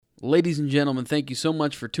Ladies and gentlemen, thank you so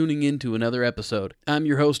much for tuning in to another episode. I'm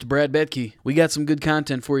your host, Brad Betke. We got some good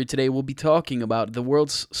content for you today. We'll be talking about the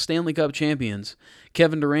world's Stanley Cup champions,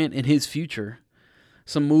 Kevin Durant and his future,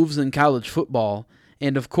 some moves in college football,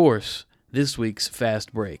 and of course, this week's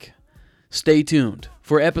Fast Break. Stay tuned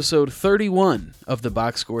for episode 31 of the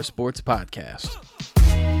Box Score Sports Podcast.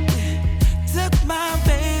 Took my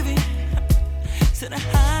baby to the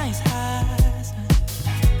highest highs.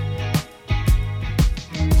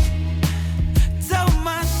 Told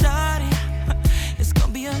my shawty it's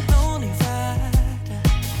gonna be a lonely ride.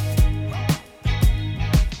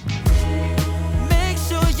 Make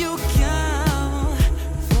sure you come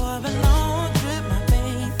for a long trip, my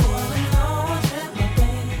baby. For a long trip, my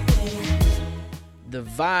baby. The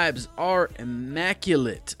vibes are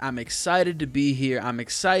immaculate. I'm excited to be here. I'm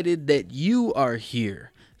excited that you are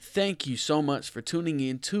here. Thank you so much for tuning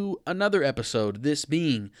in to another episode, this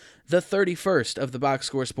being the 31st of the Box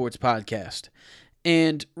Score Sports Podcast.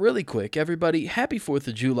 And really quick, everybody, happy 4th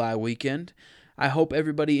of July weekend. I hope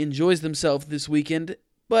everybody enjoys themselves this weekend,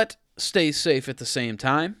 but stay safe at the same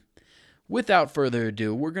time. Without further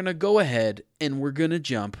ado, we're going to go ahead and we're going to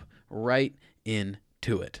jump right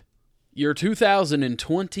into it. Your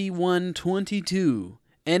 2021-22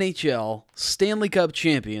 NHL Stanley Cup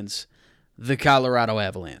champions, the Colorado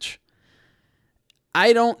Avalanche.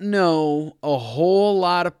 I don't know a whole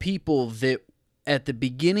lot of people that at the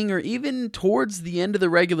beginning or even towards the end of the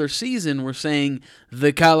regular season were saying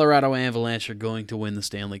the Colorado Avalanche are going to win the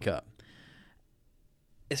Stanley Cup.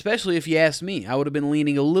 Especially if you ask me, I would have been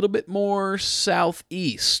leaning a little bit more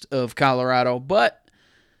southeast of Colorado, but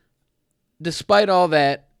despite all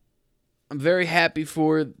that, I'm very happy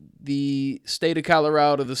for the state of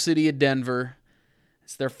Colorado, the city of Denver.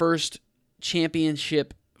 It's their first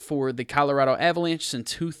championship for the Colorado Avalanche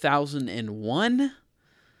since 2001.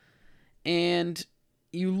 And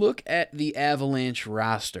you look at the Avalanche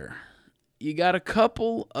roster. You got a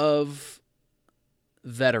couple of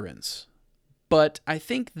veterans. But I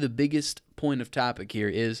think the biggest point of topic here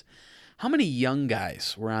is how many young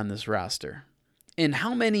guys were on this roster and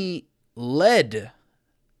how many led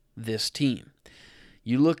this team.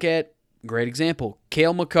 You look at, great example,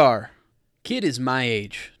 Cale Makar. Kid is my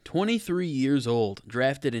age, 23 years old,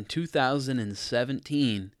 drafted in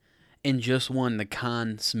 2017, and just won the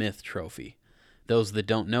Conn Smythe Trophy. Those that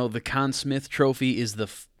don't know, the Conn Smythe Trophy is the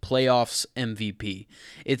playoffs MVP.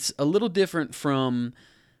 It's a little different from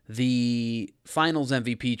the finals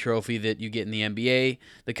MVP trophy that you get in the NBA.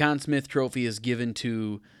 The Conn Smythe Trophy is given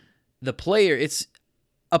to the player. It's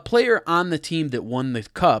a player on the team that won the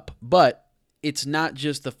cup, but it's not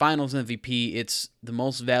just the finals MVP, it's the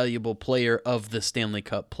most valuable player of the Stanley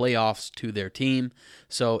Cup playoffs to their team.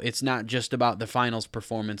 So it's not just about the finals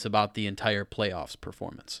performance, about the entire playoffs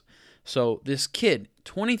performance. So this kid,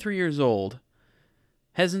 23 years old,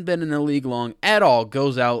 hasn't been in the league long at all,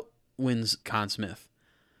 goes out, wins Conn Smythe.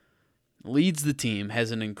 Leads the team,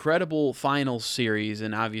 has an incredible finals series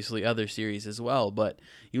and obviously other series as well. But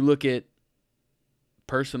you look at,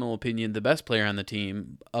 personal opinion, the best player on the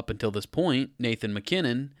team up until this point, Nathan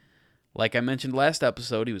MacKinnon. Like I mentioned last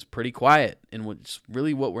episode, he was pretty quiet, and what's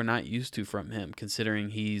really what we're not used to from him, considering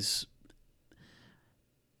he's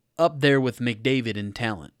up there with McDavid in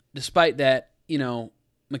talent. Despite that,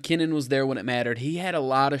 MacKinnon was there when it mattered. He had a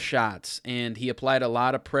lot of shots, and he applied a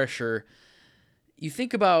lot of pressure. You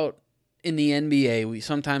think about in the NBA,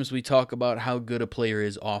 sometimes we talk about how good a player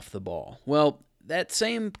is off the ball. Well, that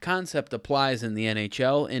same concept applies in the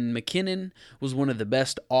NHL, and MacKinnon was one of the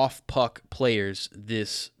best off-puck players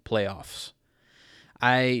this playoffs.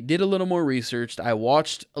 I did a little more research. I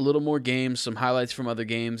watched a little more games, some highlights from other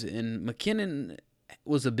games, and MacKinnon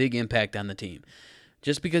was a big impact on the team.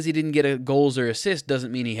 Just because he didn't get goals or assists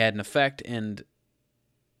doesn't mean he had an effect, and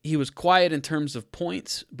he was quiet in terms of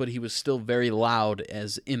points, but he was still very loud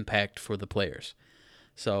as impact for the players.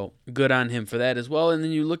 So good on him for that as well. And then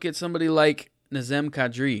you look at somebody like Nazem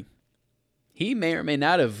Kadri. He may or may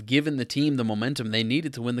not have given the team the momentum they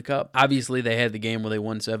needed to win the cup. Obviously, they had the game where they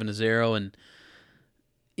won 7-0, and,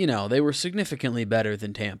 they were significantly better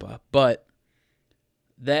than Tampa. But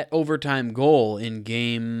that overtime goal in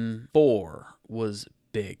Game 4 was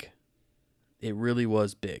big. It really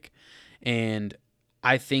was big. And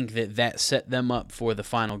I think that set them up for the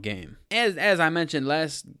final game. As I mentioned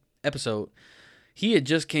last episode, he had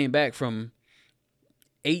just came back from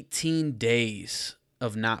 18 days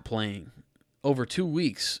of not playing, over 2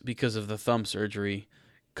 weeks because of the thumb surgery.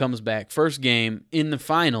 Comes back, first game in the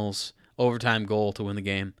finals, overtime goal to win the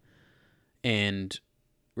game, and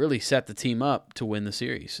really set the team up to win the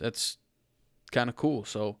series. That's kind of cool.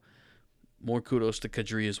 So more kudos to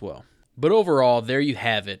Kadri as well. But overall, there you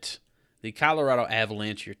have it. The Colorado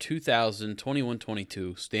Avalanche, your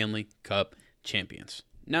 2021-22 Stanley Cup champions.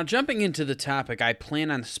 Now, jumping into the topic I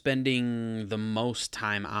plan on spending the most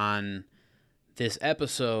time on this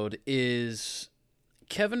episode is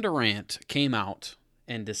Kevin Durant came out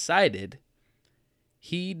and decided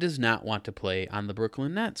he does not want to play on the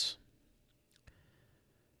Brooklyn Nets.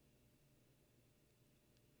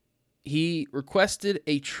 He requested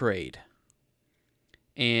a trade,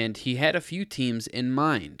 and he had a few teams in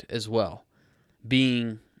mind as well,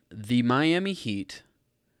 being the Miami Heat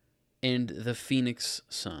and the Phoenix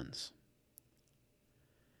Suns.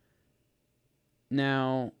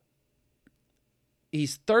 Now,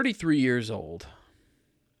 he's 33 years old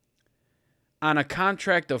on a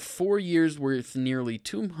contract of 4 years worth nearly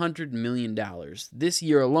 $200 million. This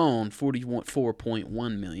year alone,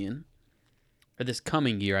 $44.1 million. Or this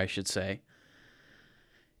coming year, I should say.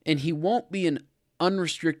 And he won't be an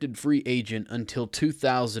unrestricted free agent until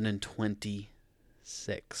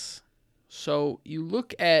 2026. So you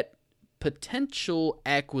look at potential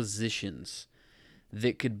acquisitions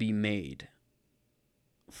that could be made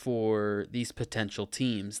for these potential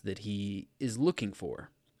teams that he is looking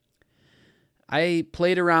for. I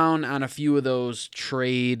played around on a few of those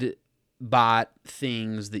trade bot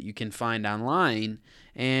things that you can find online,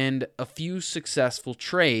 and a few successful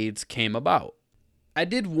trades came about. I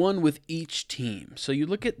did one with each team. So you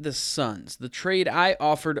look at the Suns. The trade I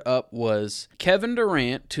offered up was Kevin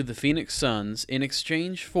Durant to the Phoenix Suns in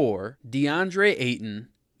exchange for DeAndre Ayton,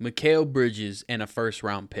 Mikal Bridges, and a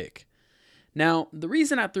first-round pick. Now, the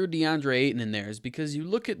reason I threw DeAndre Ayton in there is because you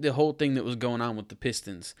look at the whole thing that was going on with the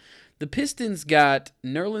Pistons. The Pistons got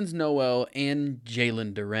Nerlens Noel and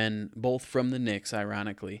Jalen Duren, both from the Knicks,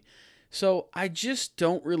 ironically. So I just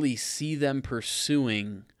don't really see them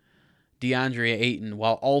pursuing DeAndre Ayton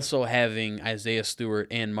while also having Isaiah Stewart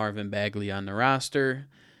and Marvin Bagley on the roster.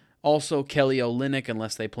 Also Kelly Olynyk,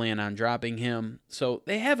 unless they plan on dropping him. So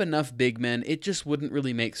they have enough big men. It just wouldn't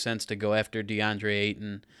really make sense to go after DeAndre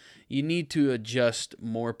Ayton. You need to adjust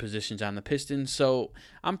more positions on the Pistons. So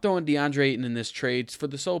I'm throwing DeAndre Ayton in this trade for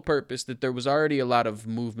the sole purpose that there was already a lot of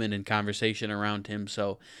movement and conversation around him.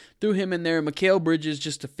 So threw him in there. Mikal Bridges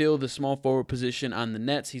just to fill the small forward position on the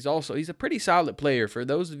Nets. He's a pretty solid player. For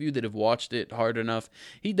those of you that have watched it hard enough,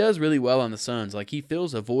 he does really well on the Suns. Like, he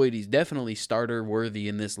fills a void. He's definitely starter worthy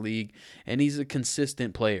in this league, and he's a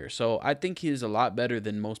consistent player. So I think he's a lot better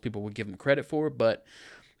than most people would give him credit for, but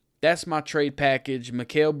that's my trade package.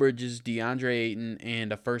 Mikal Bridges, DeAndre Ayton,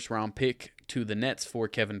 and a first-round pick to the Nets for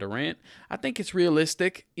Kevin Durant. I think it's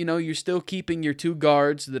realistic. You know, you're still keeping your two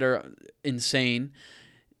guards that are insane.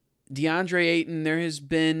 DeAndre Ayton, there has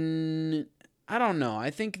been, I don't know.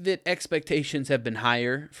 I think that expectations have been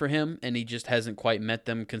higher for him, and he just hasn't quite met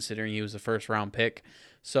them considering he was a first-round pick.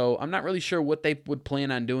 So I'm not really sure what they would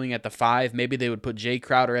plan on doing at the 5. Maybe they would put Jay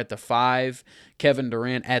Crowder at the 5, Kevin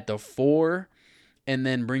Durant at the 4, and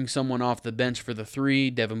then bring someone off the bench for the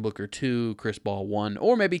 3, Devin Booker 2, Chris Paul 1,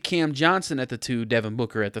 or maybe Cam Johnson at the 2, Devin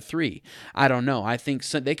Booker at the 3. I don't know. I think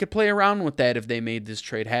they could play around with that if they made this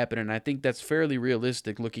trade happen, and I think that's fairly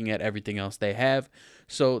realistic looking at everything else they have.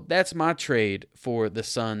 So that's my trade for the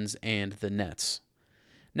Suns and the Nets.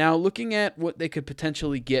 Now, looking at what they could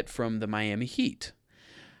potentially get from the Miami Heat,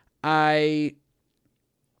 I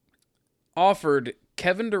offered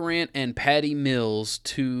Kevin Durant and Patty Mills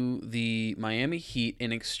to the Miami Heat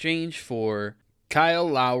in exchange for Kyle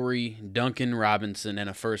Lowry, Duncan Robinson, and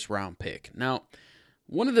a first-round pick. Now,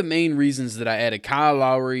 one of the main reasons that I added Kyle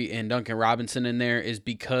Lowry and Duncan Robinson in there is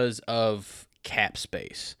because of cap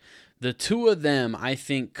space. The two of them, I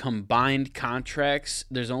think, combined contracts,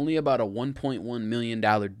 there's only about a $1.1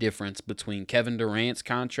 million difference between Kevin Durant's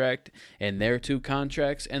contract and their two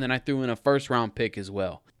contracts, and then I threw in a first-round pick as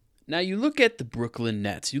well. Now, you look at the Brooklyn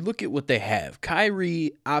Nets. You look at what they have.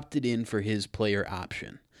 Kyrie opted in for his player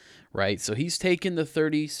option, right? So he's taken the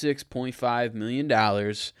 $36.5 million,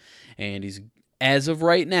 and he's, as of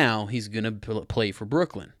right now, he's going to play for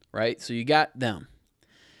Brooklyn, right? So you got them.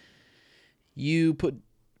 You put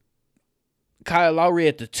Kyle Lowry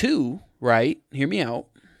at the 2, right? Hear me out.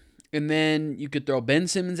 And then you could throw Ben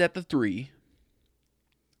Simmons at the 3.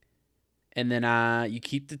 And then you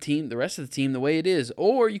keep the rest of the team the way it is.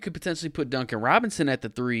 Or you could potentially put Duncan Robinson at the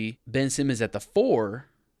 3, Ben Simmons at the 4.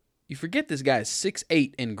 You forget this guy is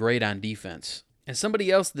 6'8" and great on defense. And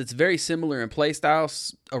somebody else that's very similar in play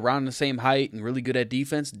styles, around the same height and really good at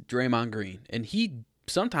defense, Draymond Green. And he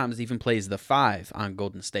sometimes even plays the 5 on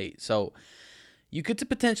Golden State. So You could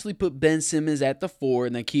potentially put Ben Simmons at the 4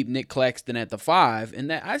 and then keep Nick Claxton at the 5.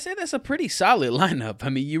 And I say that's a pretty solid lineup. I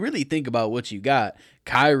mean, you really think about what you got.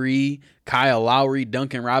 Kyrie, Kyle Lowry,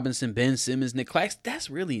 Duncan Robinson, Ben Simmons, Nick Claxton. That's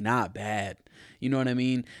really not bad. You know what I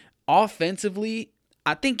mean? Offensively,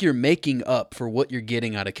 I think you're making up for what you're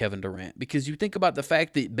getting out of Kevin Durant, because you think about the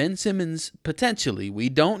fact that Ben Simmons potentially, we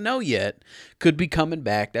don't know yet, could be coming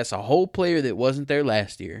back. That's a whole player that wasn't there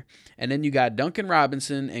last year. And then you got Duncan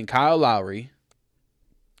Robinson and Kyle Lowry.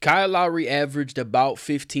 Kyle Lowry averaged about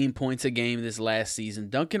 15 points a game this last season.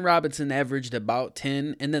 Duncan Robinson averaged about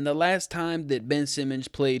 10. And then the last time that Ben Simmons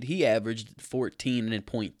played, he averaged 14 and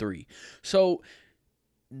 0.3. So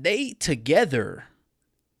they together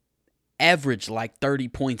average like 30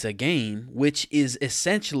 points a game, which is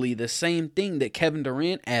essentially the same thing that Kevin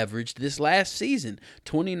Durant averaged this last season,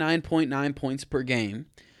 29.9 points per game.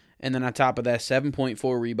 And then on top of that,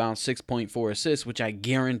 7.4 rebounds, 6.4 assists, which I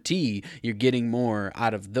guarantee you're getting more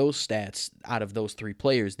out of those stats, out of those three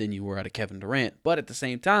players, than you were out of Kevin Durant. But at the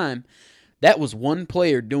same time, that was one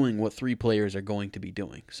player doing what three players are going to be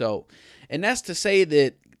doing. So, and that's to say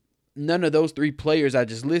that none of those three players I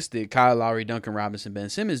just listed, Kyle Lowry, Duncan Robinson,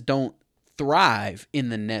 Ben Simmons, don't thrive in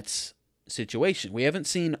the Nets situation. We haven't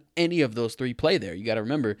seen any of those three play there. You got to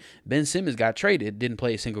remember, Ben Simmons got traded, didn't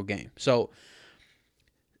play a single game. So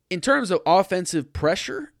in terms of offensive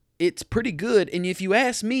pressure, it's pretty good. And if you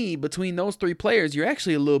ask me, between those three players, you're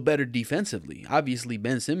actually a little better defensively. Obviously,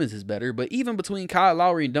 Ben Simmons is better, but even between Kyle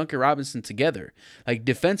Lowry and Duncan Robinson together, like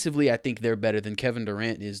defensively, I think they're better than Kevin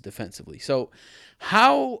Durant is defensively. So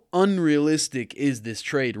how unrealistic is this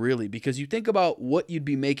trade really? Because you think about what you'd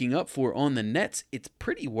be making up for on the Nets, it's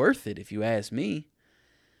pretty worth it if you ask me.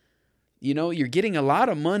 You know, you're getting a lot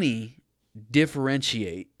of money.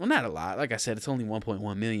 Differentiate. Well, not a lot. Like I said, it's only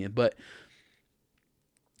 1.1 million, but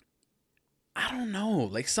I don't know.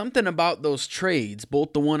 Like, something about those trades,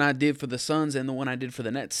 both the one I did for the Suns and the one I did for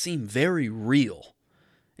the Nets, seemed very real.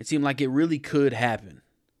 It seemed like it really could happen.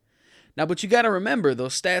 Now, but you got to remember,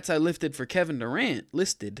 those stats I listed for Kevin Durant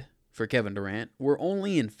were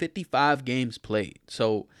only in 55 games played.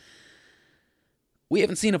 So we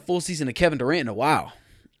haven't seen a full season of Kevin Durant in a while.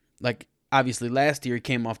 Like, obviously last year he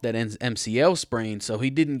came off that MCL sprain, so he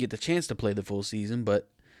didn't get the chance to play the full season, but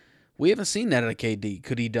we haven't seen that out of KD.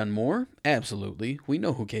 Could he done more? Absolutely. We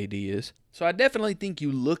know who KD is. So I definitely think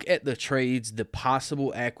you look at the trades, the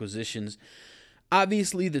possible acquisitions.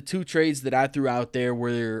 Obviously, the two trades that I threw out there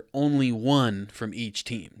were only one from each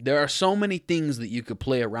team. There are so many things that you could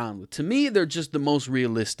play around with. To me, they're just the most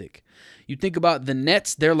realistic. You think about the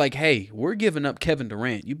Nets, they're like, hey, we're giving up Kevin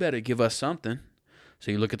Durant. You better give us something. So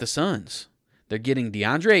you look at the Suns. They're getting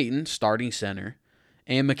DeAndre Ayton, starting center,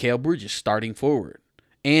 and Mikal Bridges, starting forward,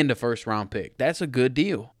 and a first-round pick. That's a good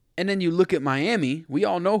deal. And then you look at Miami. We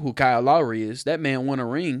all know who Kyle Lowry is. That man won a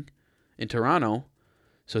ring in Toronto,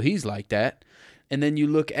 so he's like that. And then you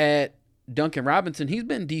look at Duncan Robinson. He's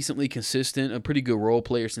been decently consistent, a pretty good role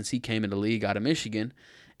player since he came in the league out of Michigan,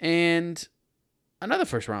 and another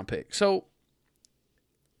first-round pick. So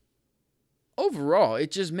overall, it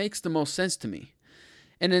just makes the most sense to me.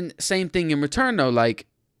 And then same thing in return, though. Like,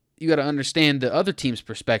 you got to understand the other team's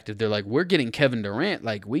perspective. They're like, we're getting Kevin Durant.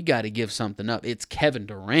 Like, we got to give something up. It's Kevin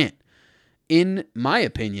Durant. In my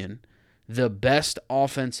opinion, the best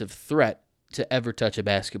offensive threat to ever touch a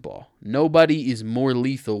basketball. Nobody is more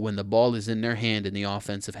lethal when the ball is in their hand in the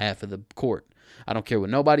offensive half of the court. I don't care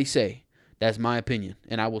what nobody say. That's my opinion,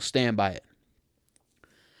 and I will stand by it.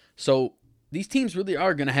 So these teams really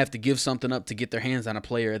are going to have to give something up to get their hands on a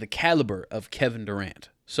player of the caliber of Kevin Durant.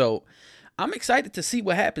 So I'm excited to see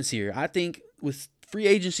what happens here. I think with free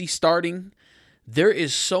agency starting, there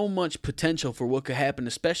is so much potential for what could happen,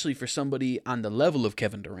 especially for somebody on the level of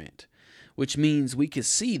Kevin Durant, which means we could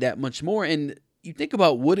see that much more. And you think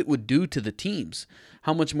about what it would do to the teams,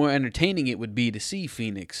 how much more entertaining it would be to see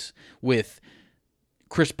Phoenix with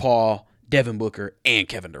Chris Paul, Devin Booker, and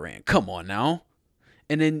Kevin Durant. Come on now.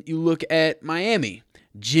 And then you look at Miami,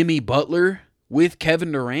 Jimmy Butler with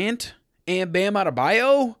Kevin Durant and Bam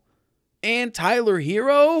Adebayo and Tyler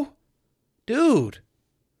Hero. Dude,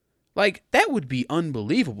 like, that would be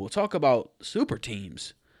unbelievable. Talk about super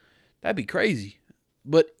teams. That'd be crazy.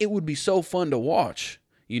 But it would be so fun to watch,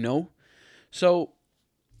 you know? So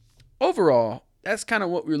overall, that's kind of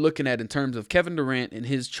what we're looking at in terms of Kevin Durant and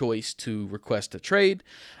his choice to request a trade.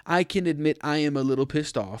 I can admit I am a little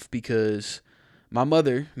pissed off because my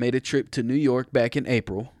mother made a trip to New York back in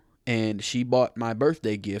April, and she bought my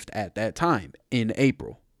birthday gift at that time in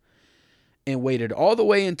April and waited all the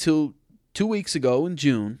way until 2 weeks ago in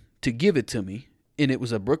June to give it to me. And it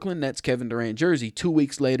was a Brooklyn Nets Kevin Durant jersey. 2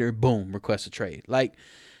 weeks later, boom, request a trade. Like,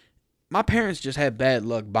 my parents just had bad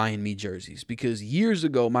luck buying me jerseys because years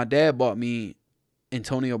ago, my dad bought me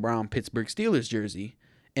Antonio Brown Pittsburgh Steelers jersey.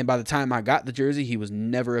 And by the time I got the jersey, he was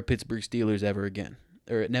never a Pittsburgh Steelers ever again.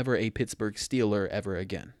 Or never a Pittsburgh Steeler ever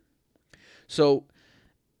again. So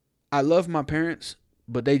I love my parents,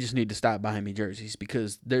 but they just need to stop buying me jerseys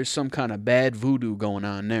because there's some kind of bad voodoo going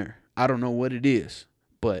on there. I don't know what it is.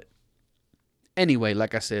 But anyway,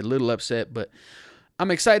 like I said, a little upset, but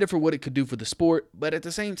I'm excited for what it could do for the sport. But at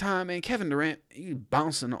the same time, man, Kevin Durant, you're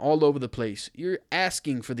bouncing all over the place. You're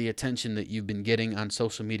asking for the attention that you've been getting on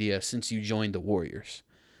social media since you joined the Warriors.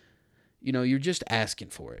 You know, you're just asking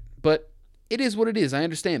for it. But it is what it is. I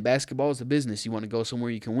understand basketball is a business. You want to go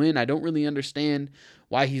somewhere you can win. I don't really understand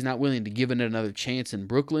why he's not willing to give it another chance in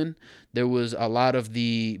Brooklyn. There was a lot of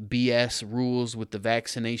the BS rules with the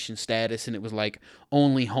vaccination status, and it was like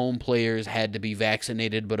only home players had to be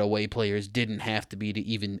vaccinated, but away players didn't have to be to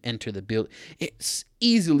even enter the building. It's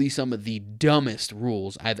easily some of the dumbest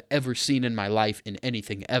rules I've ever seen in my life in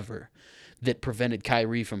anything ever that prevented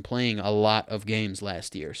Kyrie from playing a lot of games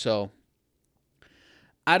last year. So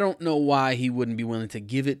I don't know why he wouldn't be willing to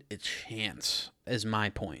give it a chance, is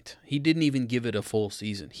my point. He didn't even give it a full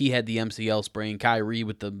season. He had the MCL sprain, Kyrie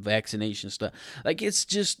with the vaccination stuff. Like, it's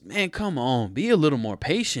just, man, come on. Be a little more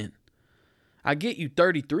patient. I get you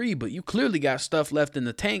 33, but you clearly got stuff left in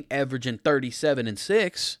the tank averaging 37 and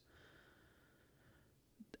 6.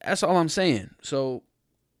 That's all I'm saying. So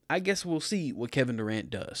I guess we'll see what Kevin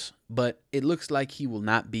Durant does. But it looks like he will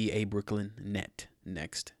not be a Brooklyn Net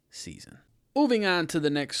next season. Moving on to the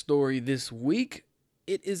next story this week,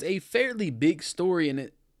 it is a fairly big story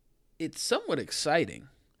and it's somewhat exciting.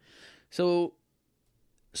 So,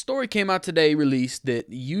 a story came out today released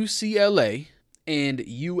that UCLA and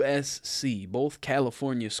USC, both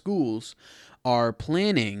California schools, are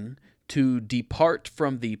planning to depart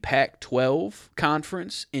from the Pac-12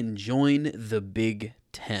 conference and join the Big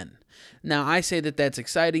Ten. Now, I say that that's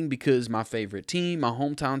exciting because my favorite team, my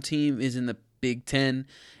hometown team, is in the Big Ten,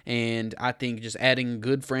 and I think just adding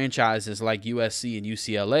good franchises like USC and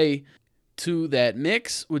UCLA to that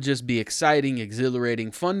mix would just be exciting,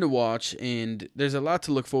 exhilarating, fun to watch, and there's a lot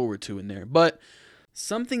to look forward to in there. But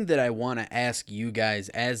something that I want to ask you guys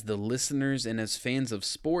as the listeners and as fans of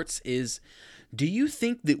sports is, do you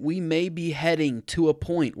think that we may be heading to a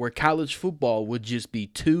point where college football would just be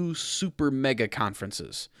two super mega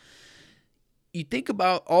conferences? You think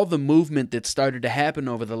about all the movement that started to happen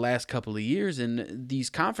over the last couple of years, and these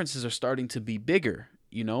conferences are starting to be bigger.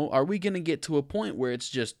 You know, are we going to get to a point where it's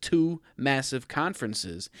just two massive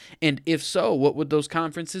conferences? And if so, what would those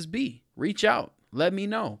conferences be? Reach out. Let me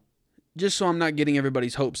know. Just so I'm not getting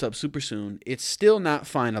everybody's hopes up super soon, it's still not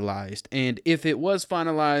finalized. And if it was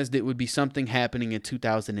finalized, it would be something happening in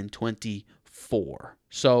 2024.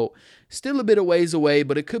 So still a bit of ways away,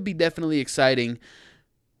 but it could be definitely exciting.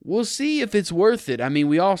 We'll see if it's worth it. I mean,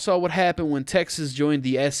 we all saw what happened when Texas joined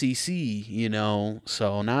the SEC, you know,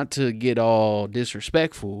 so not to get all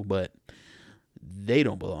disrespectful, but they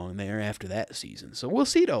don't belong there after that season. So we'll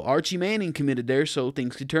see, though. Archie Manning committed there, so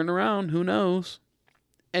things could turn around. Who knows?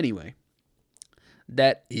 Anyway,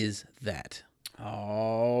 that is that.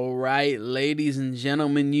 All right, ladies and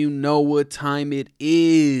gentlemen, you know what time it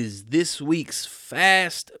is. This week's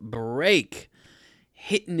Fast Break.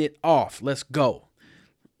 Hitting it off. Let's go.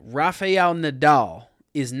 Rafael Nadal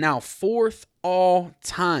is now fourth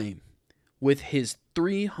all-time with his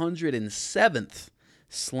 307th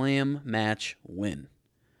slam match win.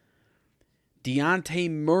 Dejounte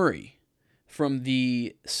Murray from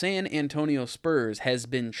the San Antonio Spurs has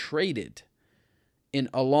been traded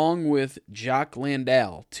along with Jock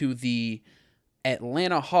Landale to the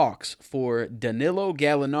Atlanta Hawks for Danilo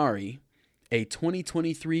Gallinari, a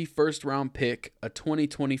 2023 first-round pick, a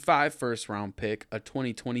 2025 first-round pick, a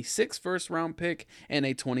 2026 first-round pick, and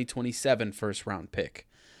a 2027 first-round pick.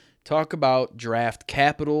 Talk about draft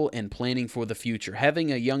capital and planning for the future.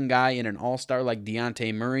 Having a young guy and an all-star like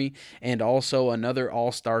Dejounte Murray and also another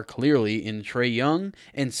all-star clearly in Trae Young,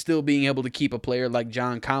 and still being able to keep a player like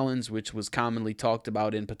John Collins, which was commonly talked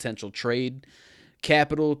about in potential trade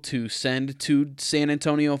capital to send to San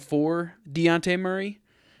Antonio for Dejounte Murray,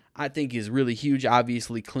 I think is really huge.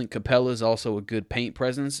 Obviously, Clint Capella is also a good paint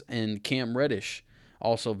presence, and Cam Reddish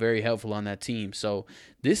also very helpful on that team. So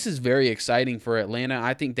this is very exciting for Atlanta.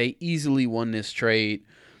 I think they easily won this trade,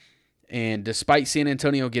 and despite San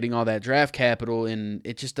Antonio getting all that draft capital, and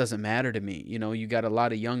it just doesn't matter to me. You know, you got a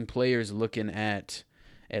lot of young players looking at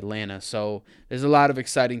Atlanta, so there's a lot of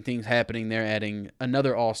exciting things happening there, adding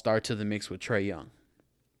another all-star to the mix with Trae Young.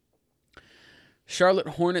 Charlotte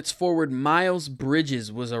Hornets forward Miles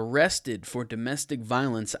Bridges was arrested for domestic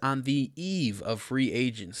violence on the eve of free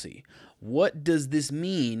agency. What does this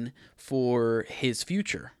mean for his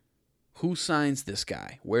future? Who signs this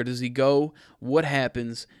guy? Where does he go? What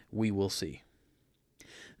happens? We will see.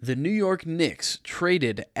 The New York Knicks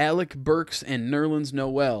traded Alec Burks and Nerlens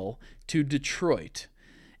Noel to Detroit,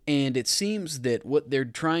 and it seems that what they're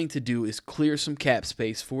trying to do is clear some cap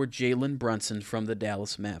space for Jalen Brunson from the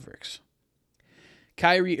Dallas Mavericks.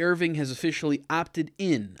 Kyrie Irving has officially opted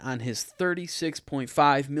in on his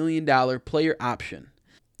 $36.5 million player option.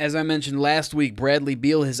 As I mentioned last week, Bradley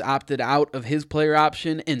Beal has opted out of his player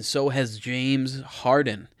option, and so has James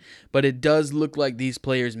Harden. But it does look like these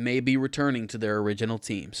players may be returning to their original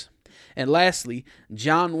teams. And lastly,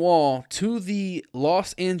 John Wall to the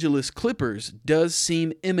Los Angeles Clippers does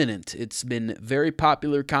seem imminent. It's been very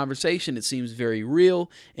popular conversation. It seems very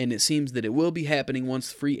real, and it seems that it will be happening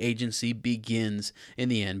once free agency begins in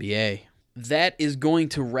the NBA. That is going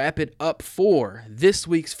to wrap it up for this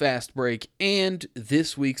week's Fast Break and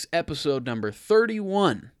this week's episode number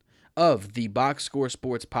 31 of the Box Score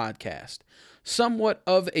Sports Podcast. Somewhat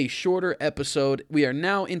of a shorter episode. We are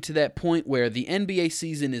now into that point where the NBA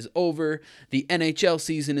season is over, the NHL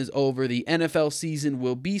season is over, the NFL season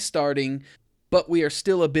will be starting, but we are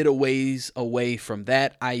still a bit of ways away from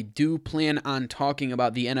that. I do plan on talking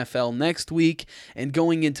about the NFL next week and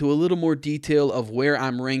going into a little more detail of where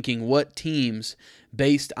I'm ranking what teams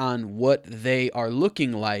based on what they are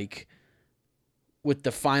looking like with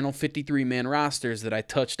the final 53-man rosters that I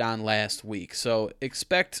touched on last week. So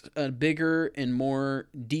expect a bigger and more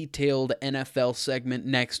detailed NFL segment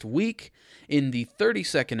next week in the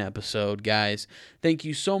 32nd episode, guys. Thank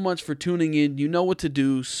you so much for tuning in. You know what to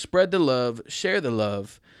do. Spread the love. Share the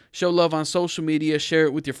love. Show love on social media. Share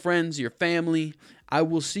it with your friends, your family. I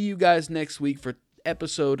will see you guys next week for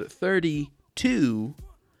episode 32.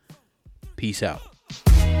 Peace out.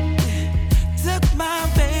 Took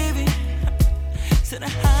my baby.